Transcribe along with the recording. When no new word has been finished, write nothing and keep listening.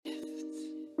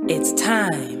It's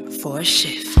time for a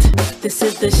shift. This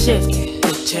is the shift.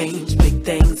 Big change, big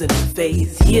things in a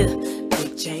phase. Yeah.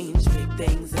 Big change, big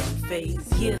things in a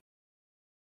phase. Yeah.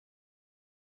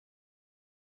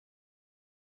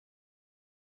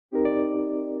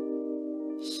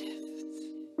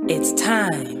 It's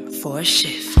time for a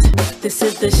shift. This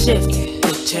is the shift.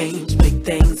 Big change, big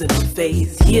things in a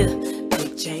phase. Yeah.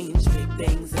 Big change, big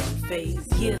things in a phase.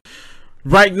 Yeah.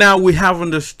 Right now we have in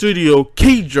the studio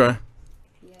Keidra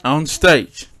on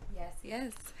stage.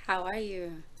 Yes. How are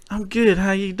you? I'm good.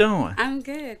 How you doing? I'm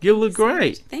good. You look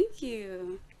great. Thank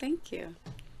you.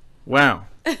 Wow.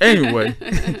 Anyway,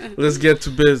 let's get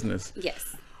to business.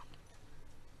 Yes.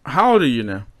 How old are you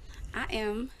now? I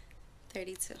am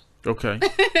 32. Okay.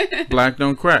 Black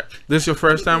don't crack. This your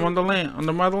first time on the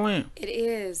motherland? It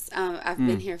is. I've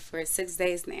been here for 6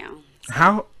 days now. So.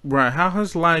 How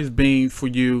has life been for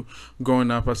you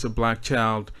growing up as a black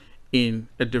child in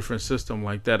a different system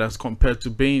like that as compared to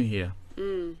being here?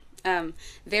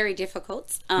 Very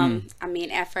difficult. I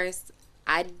mean, at first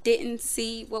I didn't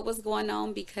see what was going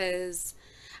on because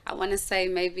I want to say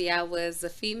maybe I was a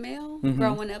female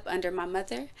growing up under my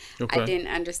mother. Okay. I didn't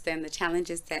understand the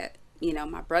challenges that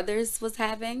my brothers was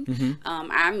having.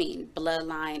 I mean,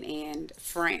 bloodline and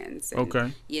friends. And,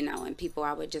 okay. And people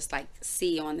I would just like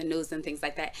see on the news and things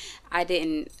like that. I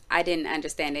didn't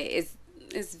understand it.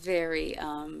 It's very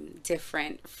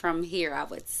different from here, I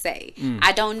would say.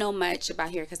 I don't know much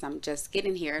about here because I'm just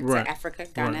getting here to Africa,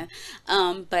 Ghana.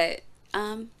 But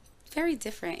very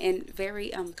different and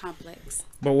very complex.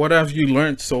 But what have you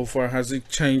learned so far? Has it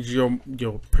changed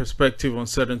your perspective on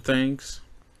certain things?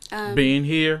 Being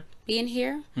here?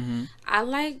 I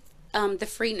like the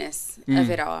freeness of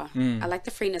it all. I like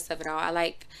the freeness of it all. I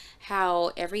like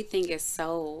how everything is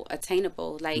so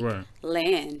attainable, like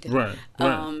land.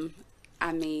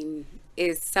 I mean,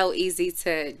 it's so easy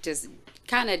to just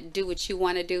kind of do what you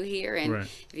want to do here, and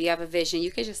if you have a vision, you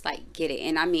can just like get it.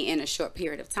 And I mean, in a short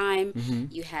period of time,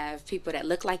 you have people that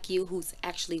look like you who's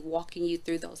actually walking you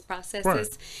through those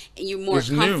processes, and you're more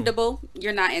comfortable.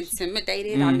 You're not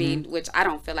intimidated. I mean, which I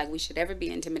don't feel like we should ever be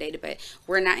intimidated, but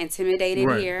we're not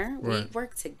intimidated here. We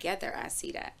work together. I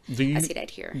see that. I see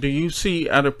that here. Do you see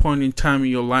at a point in time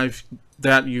in your life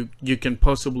that you can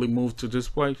possibly move to this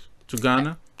place, to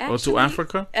Ghana? Or to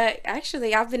Africa?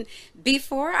 Actually,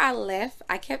 before I left,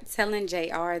 I kept telling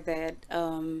JR that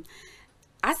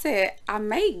I said I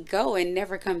may go and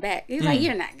never come back. He's like,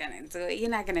 you're not gonna do it.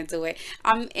 You're not gonna do it.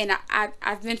 And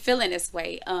I've been feeling this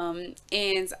way.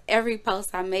 And every post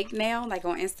I make now, like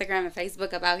on Instagram and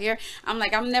Facebook about here, I'm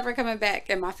like, I'm never coming back.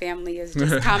 And my family is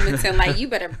just commenting like, you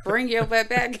better bring your butt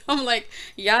back. I'm like,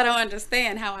 y'all don't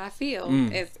understand how I feel.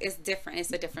 It's different.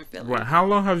 It's a different feeling. Right. How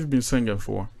long have you been singing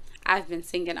for? I've been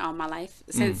singing all my life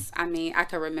since, I mean, I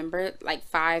can remember like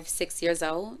 5-6 years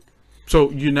old.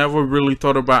 So you never really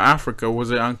thought about Africa?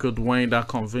 Was it Uncle Dwayne that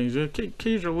convinced you?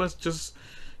 Keidra, let's just,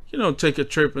 take a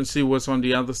trip and see what's on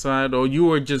the other side? Or you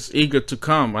were just eager to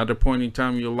come at a point in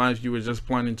time in your life, you were just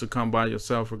planning to come by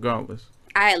yourself regardless?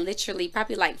 I literally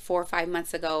probably like 4 or 5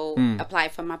 months ago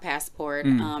applied for my passport.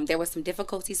 There were some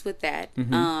difficulties with that.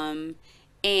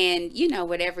 And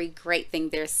with every great thing,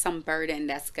 there's some burden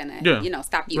that's gonna,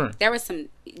 stop you. There were some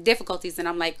difficulties, and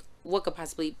I'm like, what could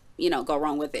possibly, go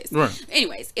wrong with this?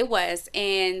 Anyways, it was,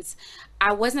 and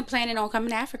I wasn't planning on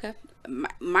coming to Africa.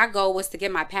 My goal was to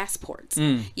get my passport,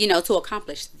 to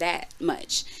accomplish that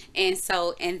much. And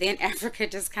so, and then Africa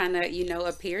just kind of,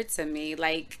 appeared to me.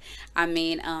 Like, I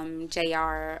mean,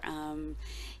 JR,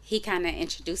 he kind of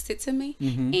introduced it to me,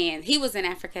 and he was in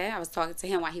Africa. I was talking to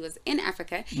him while he was in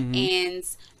Africa, and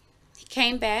he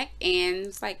came back and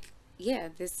was like, yeah,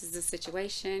 this is the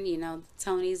situation,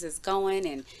 Tony's is going,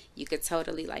 and you could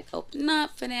totally like open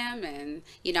up for them. And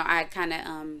I kind of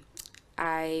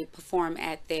I perform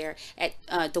at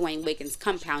Dwayne Wiggins'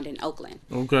 compound in Oakland.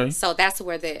 Okay, so that's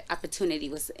where the opportunity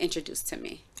was introduced to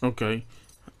me. Okay.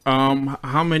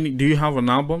 How many do you have? An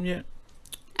album yet?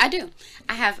 I do.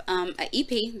 I have an EP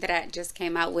that I just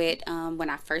came out with when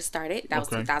I first started. That was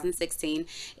 2016.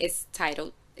 It's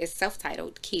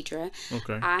self-titled Keidra.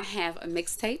 Okay. I have a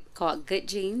mixtape called Good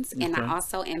Genes, and I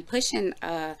also am pushing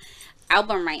a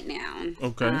album right now.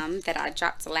 Okay. That I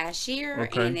dropped last year.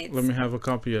 Okay. And it's, let me have a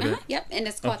copy of that. Yep. And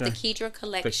it's called the Keidra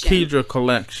Collection. The Keidra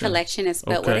Collection. Collection is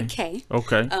spelled with a K.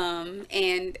 Okay.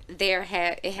 And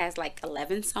it has like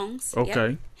 11 songs.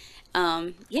 Okay.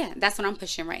 Yep. Yeah, that's what I'm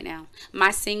pushing right now.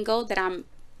 My single that I'm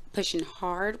pushing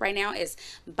hard right now is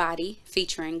Body,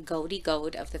 featuring Goldie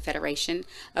Gold of the Federation,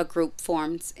 a group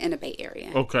formed in the Bay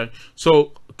Area. Okay,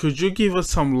 so could you give us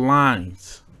some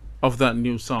lines of that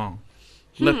new song?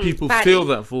 Let people feel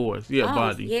that voice. Yeah,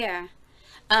 Body. Yeah.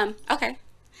 Okay.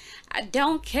 I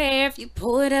don't care if you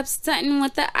pull it up stunting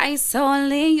with the ice all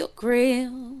in your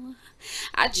grill.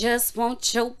 I just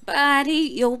want your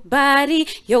body, your body,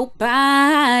 your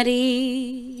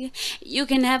body. You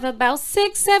can have about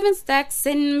 6, 7 stacks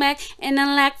sitting back in a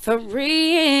lack for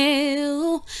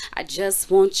real. I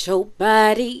just want your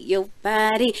body, your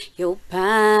body, your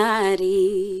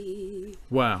body.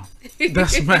 Wow,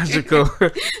 that's magical.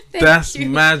 That's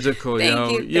magical,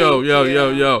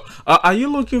 yo. Are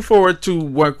you looking forward to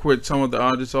work with some of the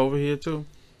artists over here too?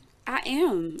 I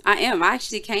am. I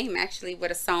actually came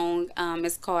with a song.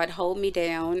 It's called "Hold Me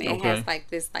Down." It has like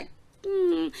this,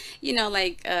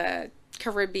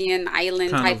 Caribbean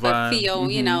island kind type of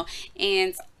feel, you know.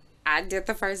 And I did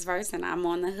the first verse, and I'm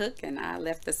on the hook, and I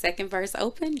left the second verse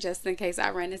open just in case I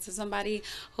ran into somebody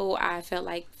who I felt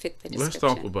like fit the description.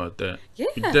 Let's talk about that. Yeah,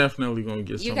 you're definitely gonna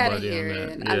get somebody gotta hear on that.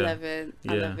 It. Yeah. I love it.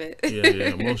 Yeah. I love it.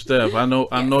 Yeah, most def. I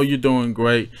know you're doing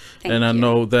great, and I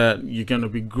know that you're gonna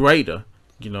be greater.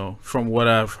 You know, from what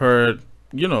I've heard,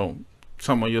 you know,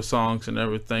 some of your songs and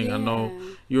everything. Yeah. I know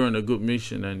you're in a good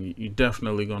mission, and you're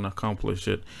definitely gonna accomplish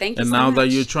it. Thank you. And so now much. that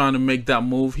you're trying to make that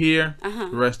move here,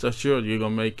 rest assured you're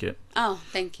gonna make it. Oh,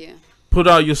 thank you. Put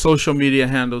out your social media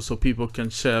handles so people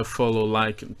can share, follow,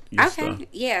 like, and your stuff.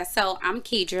 Yeah. So I'm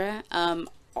Keidra.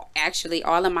 Actually,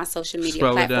 all of my social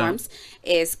media platforms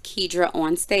is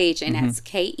Keidra-on-stage, and that's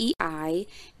Keidra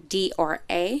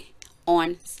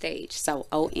on stage, so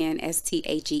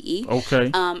ONSTAGE. Okay.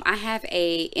 I have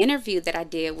a interview that I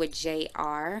did with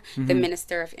JR, the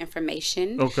Minister of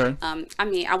Information. Okay.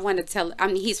 I want to tell.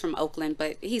 He's from Oakland,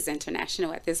 but he's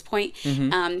international at this point.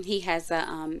 He has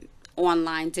a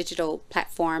online digital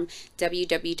platform,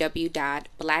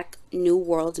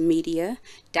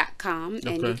 www.blacknewworldmedia.com,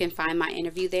 and you can find my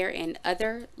interview there and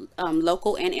other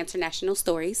local and international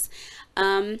stories.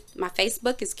 My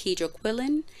Facebook is Keidra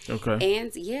Quillin. Okay.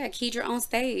 And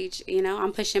Keidra-on-stage. You know,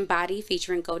 I'm pushing Body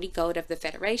featuring Goldie Gold of the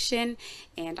Federation,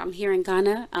 and I'm here in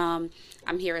Ghana. I'm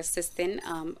here assisting,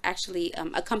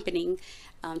 accompanying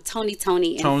Tony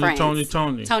and friends.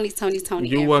 Tony.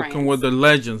 You're working with the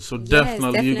legends, so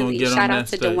definitely you're gonna get Shout on out that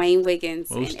stage. Shout out to Dwayne Wiggins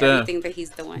and everything that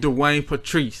he's doing. Dwayne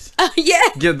Patrice. Yeah.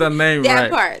 Get the name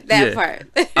right. That part.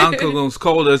 Uncle gonna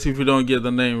scold us if you don't get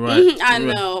the name right. I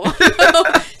know.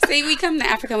 See, we come to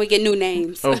Africa and we get new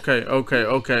names. Okay. Yeah.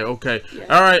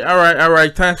 All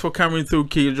right. Thanks for coming through,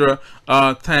 Keidra.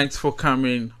 Thanks for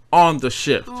coming on The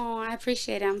Shift. Oh, I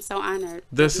appreciate it. I'm so honored.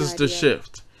 This is The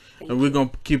Shift. And we're going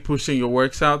to keep pushing your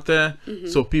works out there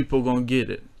so people going to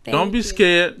get it. Don't be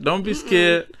scared. You're going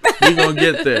to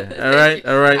get there. All right?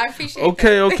 I appreciate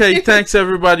it. Okay. Thanks,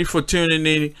 everybody, for tuning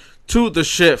in to The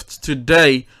Shift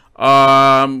today.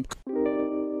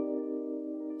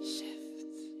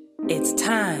 It's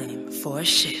time for a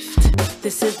shift.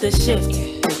 This is The Shift.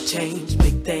 Big change,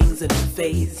 big things in the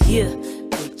phase. Yeah,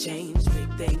 big change,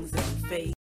 big things in the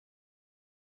phase.